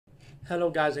Hello,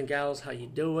 guys and gals. How you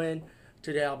doing?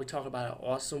 Today I'll be talking about an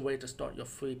awesome way to start your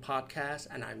free podcast,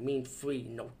 and I mean free.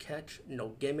 No catch, no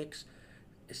gimmicks.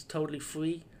 It's totally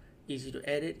free, easy to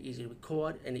edit, easy to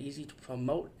record, and easy to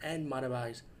promote and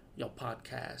monetize your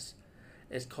podcast.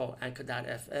 It's called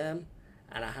Anchor.fm,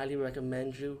 and I highly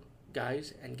recommend you,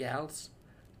 guys and gals,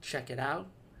 check it out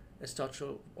and start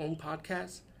your own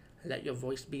podcast and let your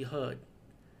voice be heard.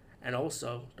 And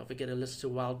also, don't forget to listen to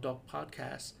Wild Dog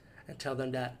Podcast and tell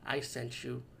them that I sent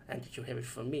you and that you hear it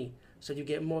from me. So you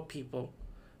get more people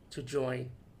to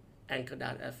join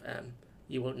Anchor.fm.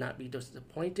 You will not be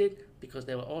disappointed because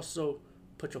they will also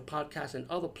put your podcast in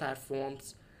other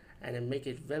platforms and then make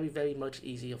it very, very much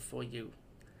easier for you.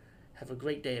 Have a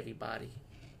great day, everybody.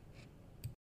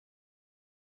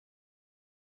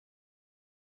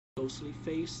 Ghostly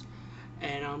Face.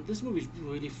 And this movie is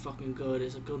really fucking good.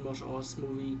 It's a good martial arts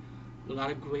movie. A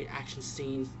lot of great action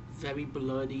scenes. Very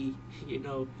bloody.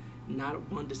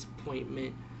 Not one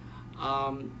disappointment.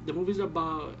 The movie's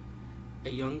about a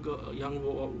young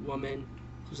woman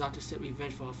who's out to set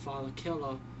revenge for her father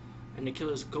killer, and the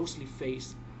killer's ghostly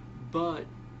face. But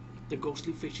the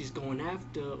ghostly face she's going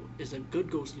after is a good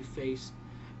ghostly face,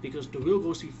 because the real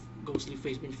ghostly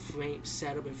face been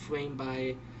set up and framed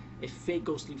by a fake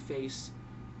ghostly face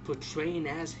portraying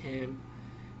as him,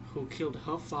 who killed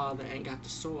her father and got the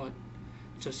sword.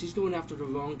 So she's going after the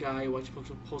wrong guy, while she's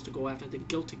supposed to go after the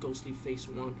guilty ghostly face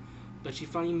one. But she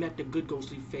finally met the good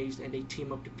ghostly face, and they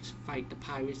team up to fight the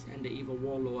pirates and the evil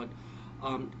warlord.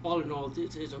 All in all,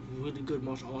 this is a really good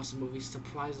martial arts movie.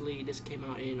 Surprisingly, this came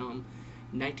out in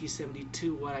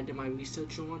 1972, what I did my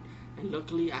research on, and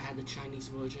luckily I had the Chinese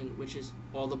version, which is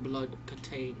all the blood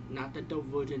contained, not the dub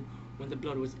version when the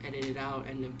blood was edited out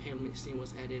and the impalement scene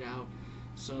was edited out.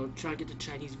 So try to get the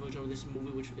Chinese version of this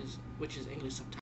movie, which is English subtitles.